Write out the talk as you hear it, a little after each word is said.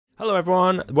Hello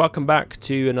everyone, welcome back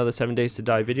to another 7 Days to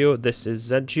Die video. This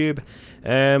is ZTube.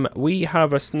 We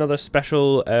have another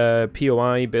special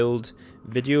POI build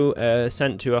video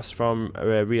sent to us from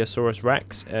Riahsaurus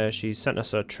Rex. She sent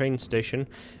us a train station.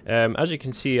 As you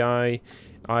can see, I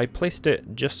placed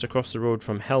it just across the road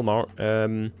from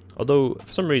Helmart. Although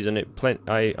for some reason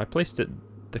I placed it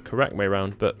the correct way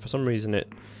around, but for some reason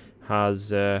it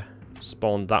has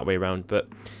spawned that way around. But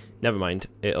never mind,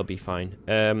 it'll be fine.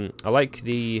 I like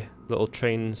the little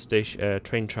train station,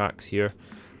 train tracks here.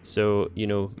 So you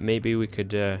know, maybe we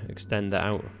could extend that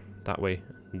out that way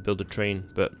and build a train,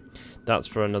 but that's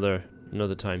for another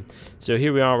time. So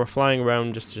here we are. We're flying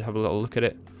around just to have a little look at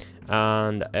it,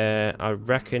 and I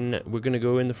reckon we're gonna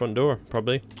go in the front door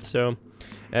probably. So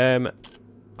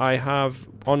I have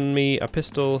on me a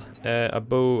pistol, a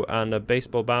bow, and a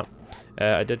baseball bat.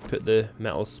 I did put the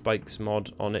metal spikes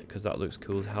mod on it because that looks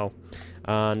cool as hell.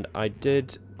 And I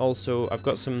did also, I've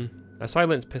got a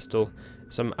silenced pistol,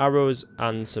 some arrows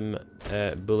and some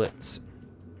bullets.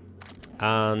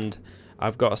 And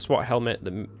I've got a SWAT helmet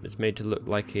that is made to look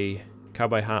like a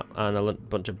cowboy hat and a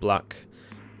bunch of black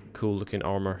cool looking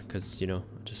armor because, you know,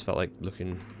 I just felt like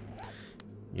looking,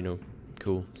 you know,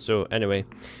 cool. So anyway,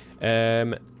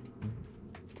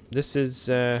 this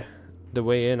is the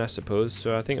way in, I suppose.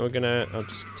 So I think we're gonna, I'll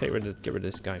just get rid of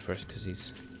this guy first because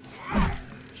he's,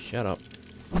 shut up.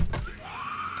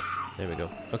 There we go.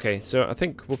 Okay, so I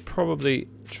think we'll probably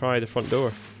try the front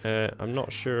door. I'm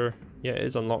not sure. Yeah, it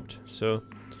is unlocked. So,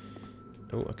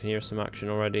 oh, I can hear some action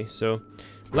already. So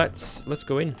let's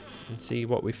go in and see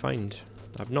what we find.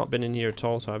 I've not been in here at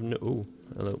all, so I've no. Oh,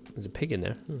 hello. There's a pig in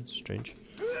there. Oh, that's strange.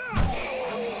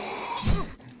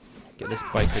 Get this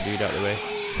biker dude out of the way.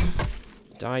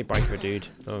 Die, biker dude.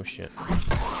 Oh shit.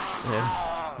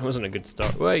 Yeah, that wasn't a good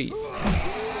start. Wait!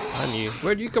 And you.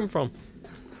 Where do you come from?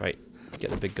 Right,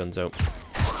 get the big guns out.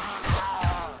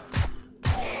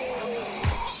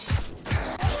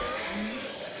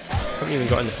 Haven't even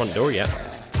got in the front door yet.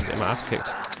 I'm getting my ass kicked.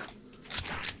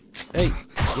 Hey!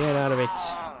 Get out of it!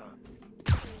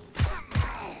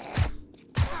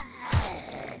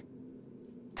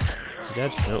 Is he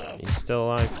dead? Nope, he's still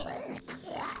alive.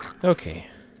 Okay.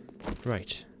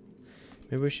 Right,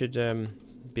 maybe we should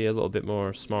be a little bit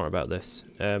more smart about this.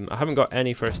 I haven't got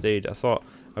any first aid. I thought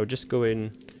I would just go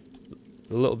in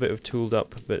a little bit of tooled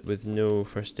up, but with no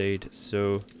first aid.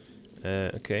 So,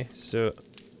 okay, so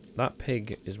that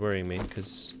pig is worrying me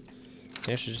because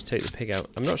I should just take the pig out.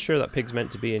 I'm not sure that pig's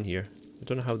meant to be in here. I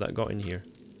don't know how that got in here.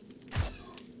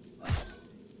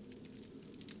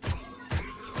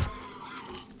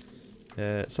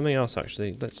 Something else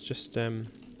actually. Let's just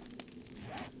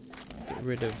get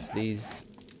rid of these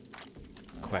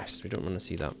quests. We don't want to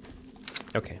see that.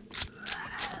 Okay,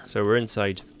 so we're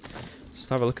inside. Let's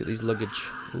have a look at these luggage.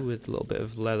 Ooh, with a little bit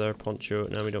of leather poncho.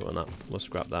 No, we don't want that. We'll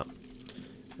scrap that.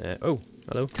 Oh,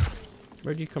 hello.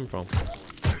 Where do you come from?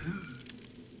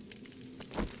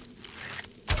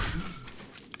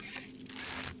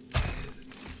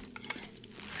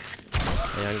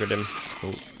 I angered him.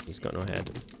 Oh, he's got no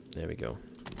head. There we go.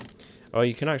 Oh,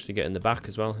 you can actually get in the back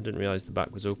as well. I didn't realise the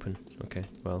back was open. Okay,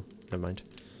 well, never mind.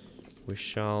 We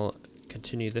shall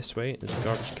continue this way. There's a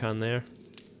garbage can there.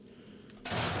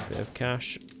 A bit of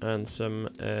cash and some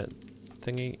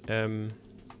thingy.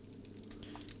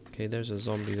 Okay, there's a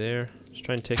zombie there. Let's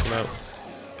try and take him out.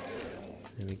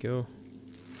 There we go.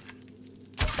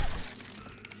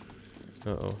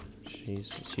 Uh-oh.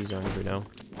 She's angry now.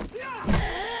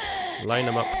 Line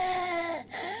them up.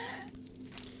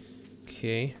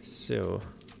 Okay, so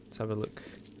let's have a look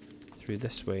through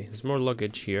this way. There's more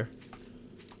luggage here.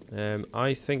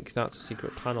 I think that's a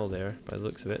secret panel there by the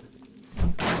looks of it.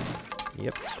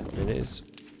 Yep, it is.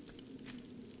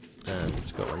 And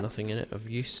it's got nothing in it of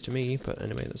use to me, but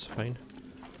anyway, that's fine.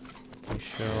 We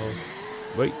shall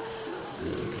wait.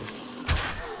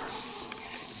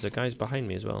 The guy's behind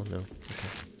me as well. No,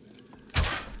 okay.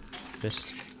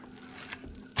 Missed.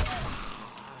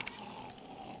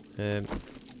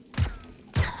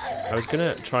 I was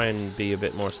gonna try and be a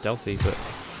bit more stealthy, but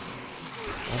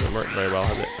it hasn't worked very well,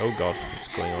 has it? Oh god, what's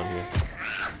going on here?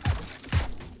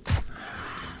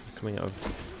 Coming out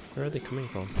of... Where are they coming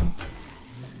from?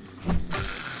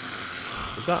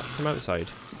 Is that from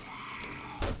outside?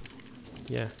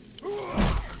 Yeah.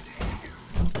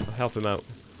 I'll help him out.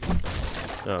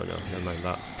 Oh no, never mind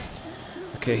that.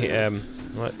 Okay,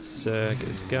 let's get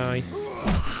this guy.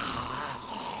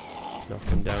 Knock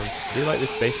him down. I do like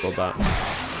this baseball bat.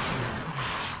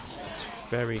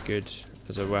 Very good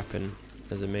as a weapon,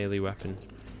 as a melee weapon.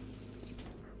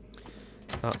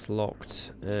 That's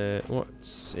locked.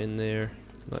 What's in there?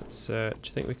 Let's. Do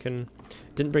you think we can?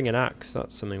 Didn't bring an axe.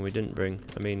 That's something we didn't bring.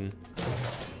 I mean,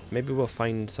 maybe we'll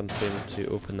find something to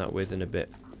open that with in a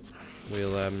bit.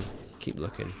 We'll keep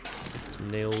looking. Some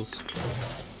nails.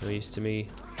 No use to me.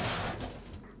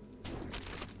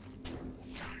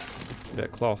 A bit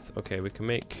of cloth. Okay, we can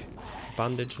make a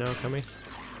bandage now, can we?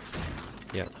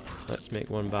 Yeah. Let's make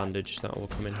one bandage. That will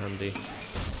come in handy.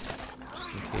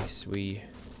 In case we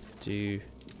do...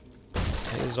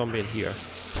 There's a zombie in here.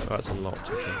 Oh, that's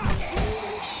unlocked. Okay.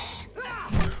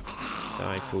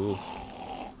 Die, fool.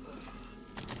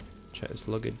 Check his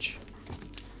luggage.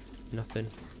 Nothing.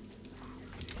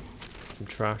 Some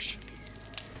trash.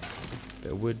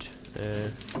 Bit of wood.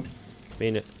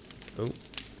 Need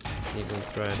one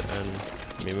thread, and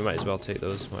I mean we might as well take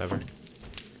those, whatever.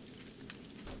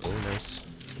 Oh, nice.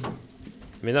 I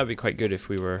mean that'd be quite good if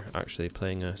we were actually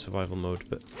playing a survival mode,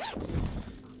 but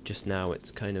just now it's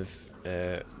kind of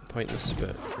pointless,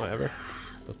 but whatever.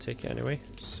 We'll take it anyway.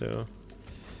 So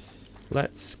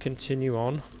let's continue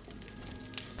on.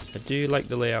 I do like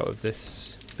the layout of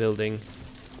this building.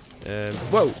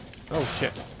 Whoa! Oh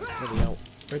shit! Bloody hell!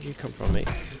 Where'd you come from, mate?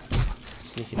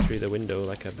 Sneaking through the window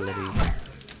like a bloody...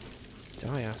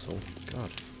 Die, asshole. God.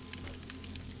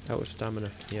 Out of stamina.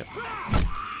 Yep. I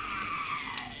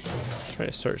was trying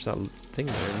to search that thing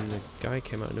there and the guy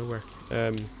came out of nowhere.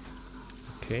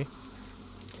 Okay.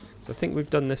 So I think we've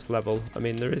done this level. I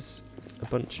mean, there is a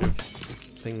bunch of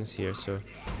things here, so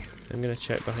I'm going to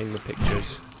check behind the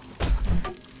pictures.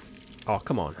 Oh,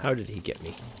 come on. How did he get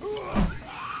me?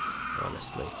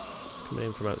 Honestly. Coming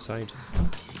in from outside.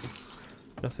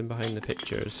 Nothing behind the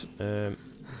pictures. Have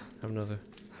another...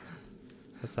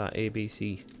 What's that?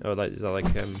 ABC. Oh, like, is that like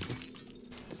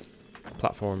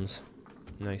platforms?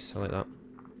 Nice, I like that.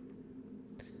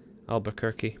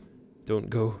 Albuquerque. Don't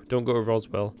go to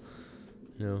Roswell.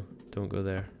 No, don't go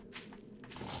there.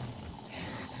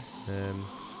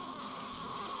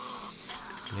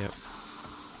 Yep.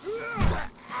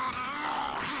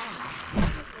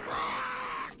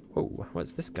 Whoa,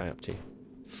 what's this guy up to?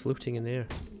 Floating in the air.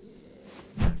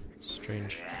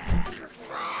 Strange.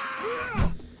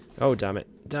 Oh, damn it.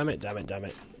 Damn it, damn it, damn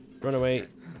it. Run away.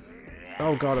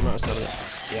 Oh god, I'm out of stamina.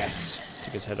 Yes.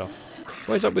 Took his head off.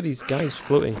 What is up with these guys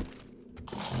floating?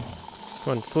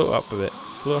 Come on, float up a bit.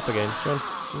 Float up again. Come on,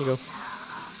 in you go.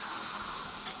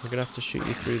 We're gonna have to shoot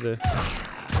you through the...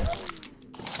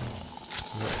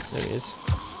 Right, there he is.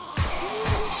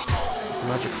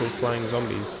 Magical flying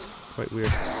zombies. Quite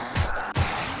weird.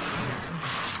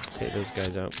 Take those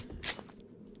guys out.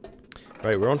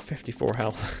 Right, we're on 54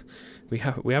 health. I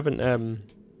haven't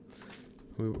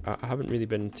really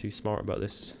been too smart about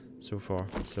this so far.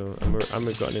 So and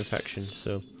we've got an infection,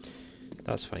 so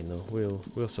that's fine though.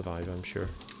 We'll survive, I'm sure.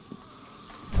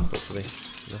 Hopefully,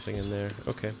 nothing in there.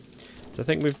 Okay, so I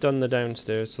think we've done the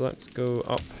downstairs. So let's go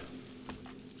up.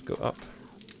 Let's go up.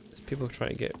 There's people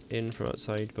trying to get in from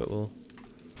outside, but we'll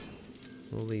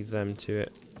leave them to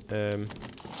it.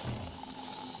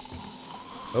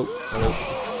 Oh, hello.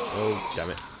 Oh, damn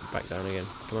it! Back down again.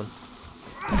 Come on.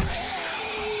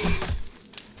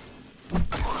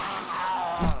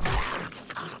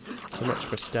 So much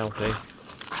for stealth, eh?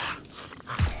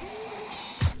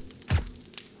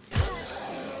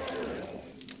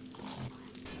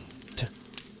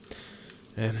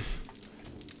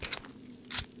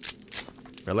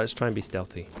 Right, let's try and be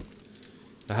stealthy.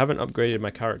 I haven't upgraded my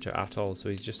character at all, so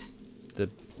he's just the,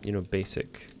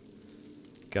 basic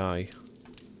guy.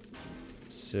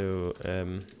 So,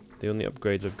 the only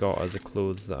upgrades I've got are the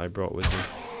clothes that I brought with me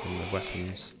and the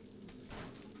weapons.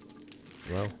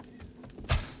 Well.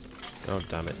 Oh,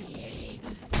 damn it.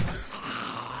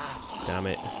 Damn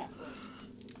it.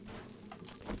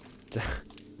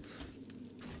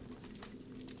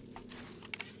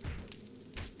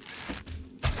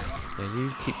 Yeah,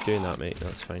 you keep doing that, mate.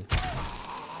 That's fine. I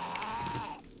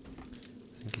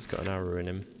think he's got an arrow in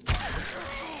him.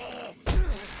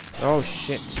 Oh,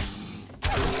 shit.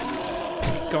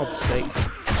 For God's sake.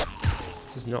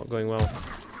 This is not going well.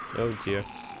 Oh, dear.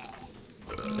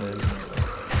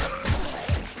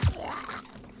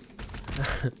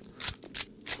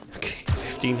 Okay,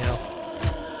 15 health.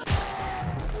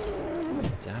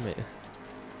 Damn it.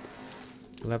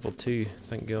 Level 2,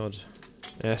 thank God.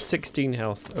 16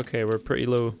 health. Okay, we're pretty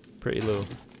low. Pretty low.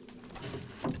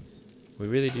 We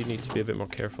really do need to be a bit more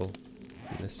careful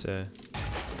in this.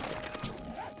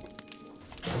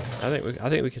 I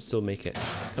think we can still make it.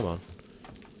 Come on.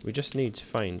 We just need to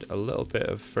find a little bit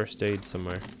of first aid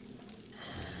somewhere.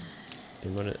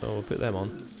 And when we'll put them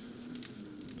on.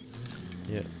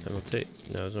 Yeah, and we'll take...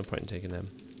 No, there's no point in taking them.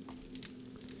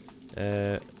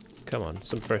 Come on,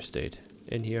 some first aid.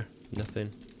 In here,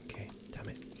 nothing. Okay, damn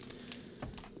it.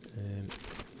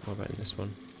 What about in this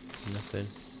one? Nothing.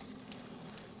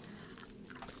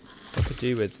 What to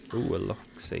do with... Ooh, a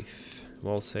lock safe.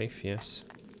 Wall safe, yes.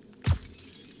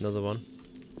 Another one.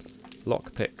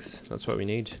 Lock picks. That's what we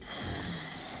need.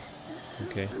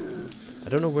 Okay. I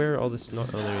don't know where all this... Oh,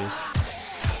 there is.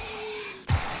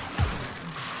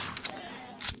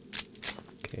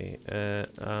 Okay,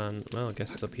 and... Well, I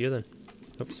guess it's up here then.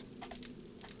 Oops.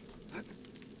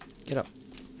 Get up.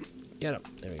 Get up.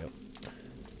 There we go.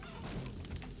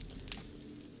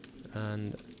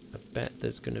 And I bet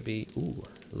there's going to be... Ooh,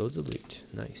 loads of loot.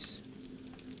 Nice.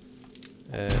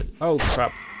 Oh,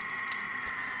 crap.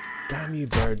 Damn you,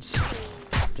 birds.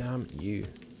 Damn you.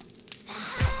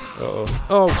 Uh-oh.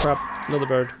 Oh, crap. Another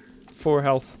bird. 4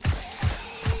 health.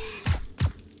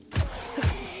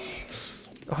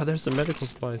 Oh, there's some medical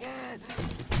supplies.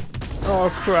 Oh,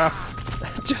 crap.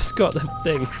 I just got the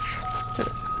thing.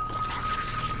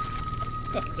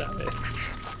 God damn it.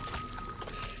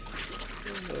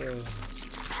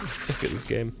 I suck at this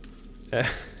game.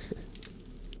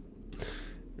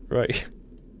 Right.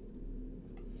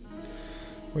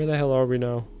 Where the hell are we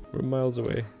now? We're miles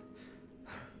away.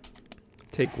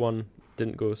 Take 1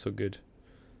 didn't go so good.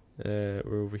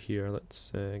 We're over here.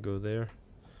 Let's go there.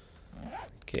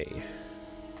 Okay.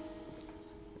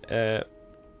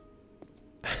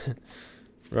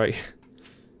 Right.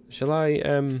 Shall I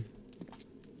don't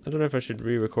know if I should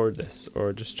re-record this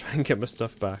or just try and get my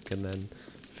stuff back and then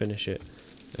finish it.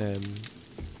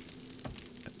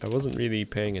 I wasn't really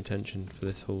paying attention for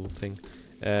this whole thing.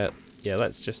 Yeah,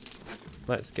 let's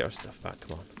get our stuff back.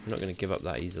 Come on, I'm not going to give up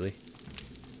that easily.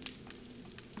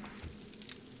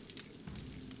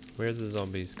 Where's the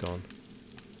zombies gone?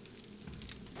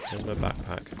 There's my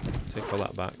backpack. Take all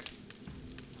that back.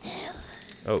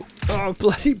 Oh, oh,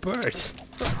 bloody bird!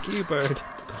 Fuck you, bird!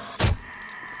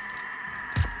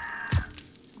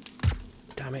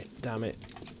 Damn it! Damn it!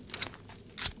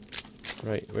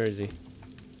 Right, where is he?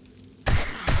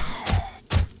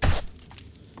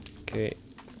 Okay.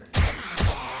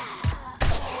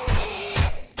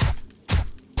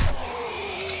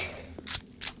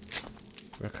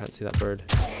 I can't see that bird.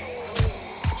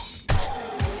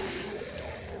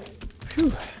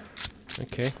 Phew.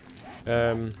 Okay.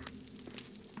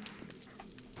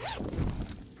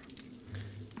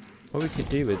 What we could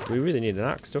do with... We really need an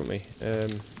axe, don't we?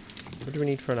 What do we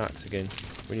need for an axe again?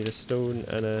 We need a stone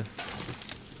and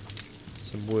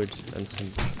some wood and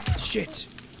some... Shit!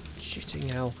 Shitting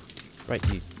hell. Right,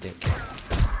 you dick.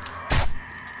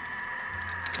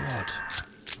 God.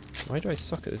 Why do I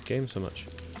suck at this game so much?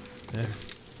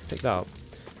 Pick that up.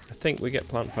 I think we get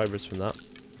plant fibres from that.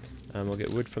 And we'll get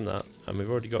wood from that. And we've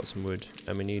already got some wood.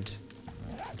 And we need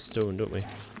some stone, don't we?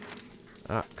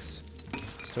 Axe.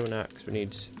 Stone axe. We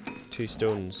need 2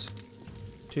 stones.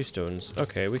 2 stones.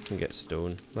 Okay, we can get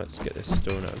stone. Let's get this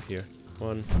stone out of here.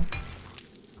 1,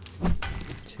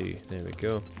 2. There we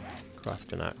go.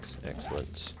 Craft an axe.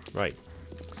 Excellent. Right.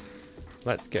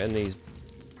 Let's get in these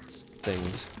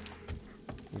things.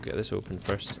 We'll get this open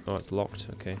first. Oh, it's locked.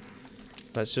 Okay.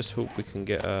 Let's just hope we can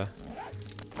get a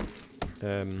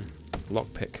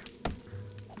lockpick.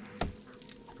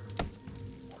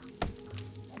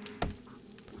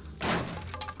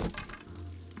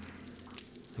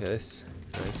 Look at this.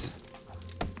 Nice.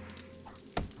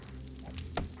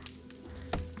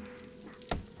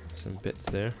 Some bits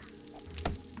there.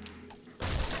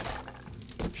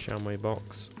 Shamway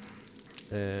box.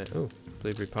 Oh,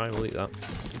 blueberry pie. We'll eat that.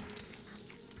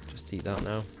 Just eat that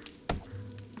now.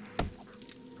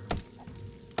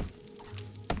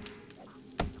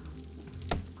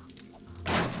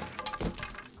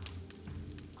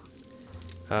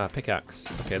 Ah, pickaxe.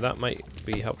 Okay, that might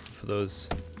be helpful for those.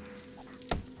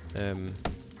 Hidden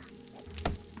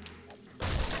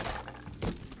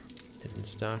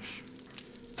stash.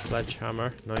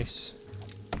 Sledgehammer, nice.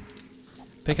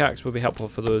 Pickaxe will be helpful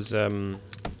for those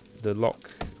the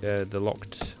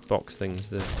locked box things,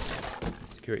 the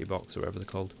security box or whatever they're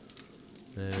called.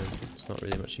 It's not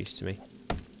really much use to me.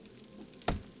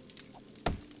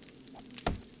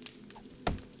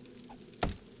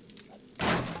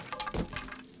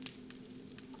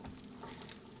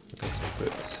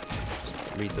 Books. Just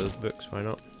read those books, why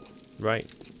not? Right.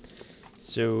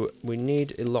 So we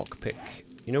need a lockpick.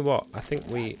 You know what? I think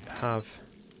we have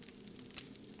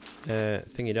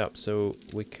thingied up so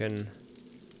we can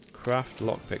craft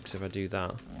lockpicks if I do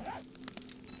that.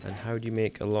 And how do you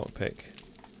make a lockpick?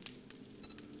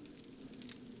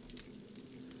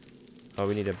 Oh,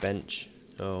 we need a bench.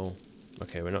 Oh,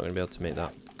 okay, we're not going to be able to make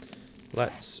that.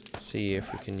 Let's see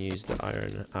if we can use the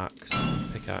iron axe,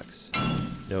 pickaxe.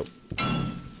 Nope.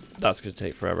 That's going to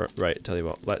take forever. Right, tell you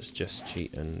what, let's just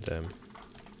cheat and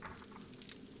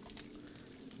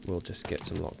we'll just get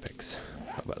some lockpicks.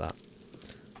 How about that?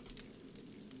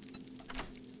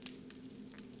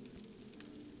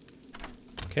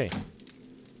 Okay.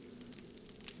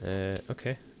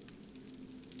 Okay.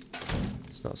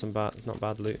 It's not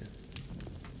bad loot.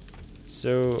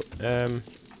 So,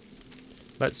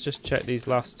 let's just check these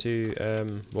last two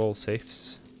wall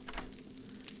safes.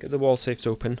 Get the wall safes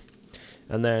open,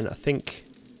 and then I think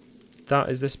that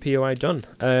is this POI done.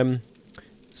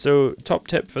 So top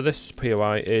tip for this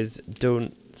POI is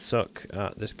don't suck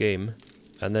at this game,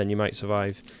 and then you might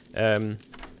survive. I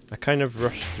kind of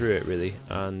rushed through it really,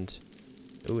 and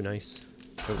oh nice,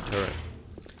 don't turret.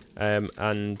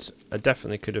 And I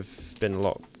definitely could have been a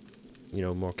lot, you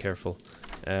know, more careful.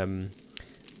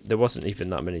 There wasn't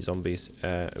even that many zombies.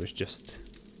 It was just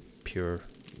pure,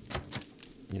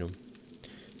 you know,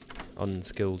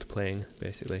 unskilled playing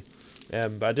basically.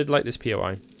 But I did like this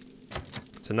POI.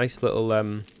 It's a nice little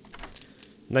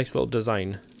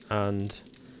design, and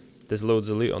there's loads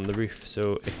of loot on the roof.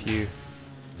 So if you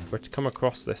were to come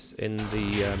across this in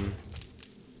the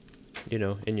you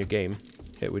know, in your game,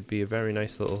 it would be a very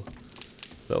nice little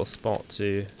spot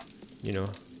to, you know,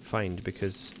 find,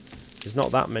 because there's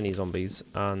not that many zombies,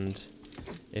 and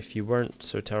if you weren't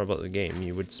so terrible at the game,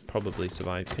 you would probably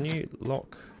survive. Can you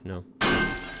lock? No.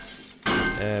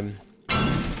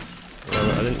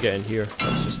 Well, I didn't get in here.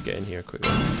 Let's just get in here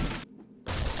quickly.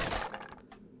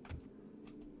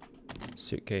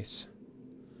 Suitcase.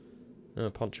 Oh,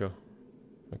 poncho.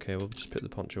 Okay, we'll just put the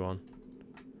poncho on.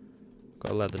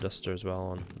 Got a leather duster as well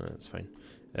on. No, that's fine.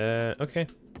 Okay.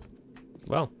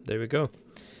 Well, there we go.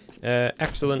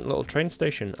 Excellent little train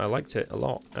station. I liked it a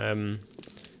lot.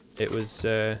 It was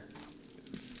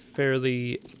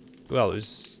fairly... well, it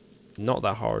was not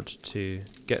that hard to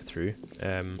get through.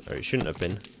 Or it shouldn't have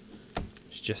been.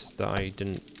 It's just that I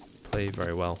didn't play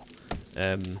very well.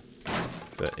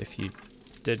 But if you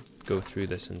did go through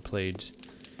this and played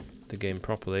the game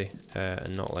properly,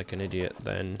 and not like an idiot,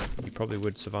 then you probably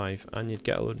would survive, and you'd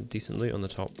get a load of decent loot on the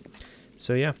top.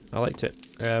 So yeah, I liked it.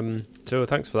 So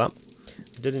thanks for that.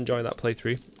 I did enjoy that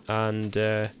playthrough,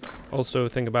 and also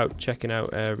think about checking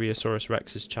out Riahsaurus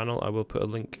Rex's channel. I will put a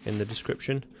link in the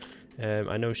description.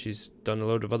 I know she's done a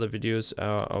load of other videos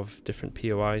of different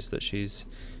POIs that she's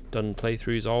done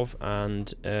playthroughs of,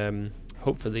 and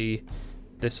hopefully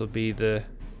this will be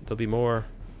there'll be more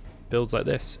builds like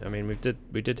this. I mean,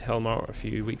 we did Helmar a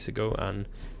few weeks ago, and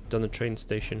done the train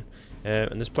station,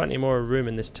 and there's plenty more room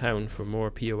in this town for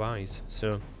more POIs.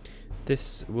 So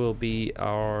this will be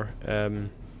our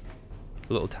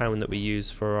little town that we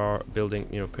use for our building,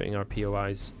 you know, putting our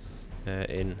POIs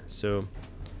in. So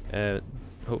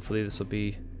hopefully there'll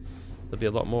be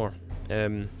a lot more.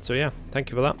 So yeah, thank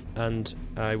you for that, and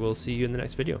I will see you in the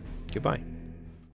next video. Goodbye.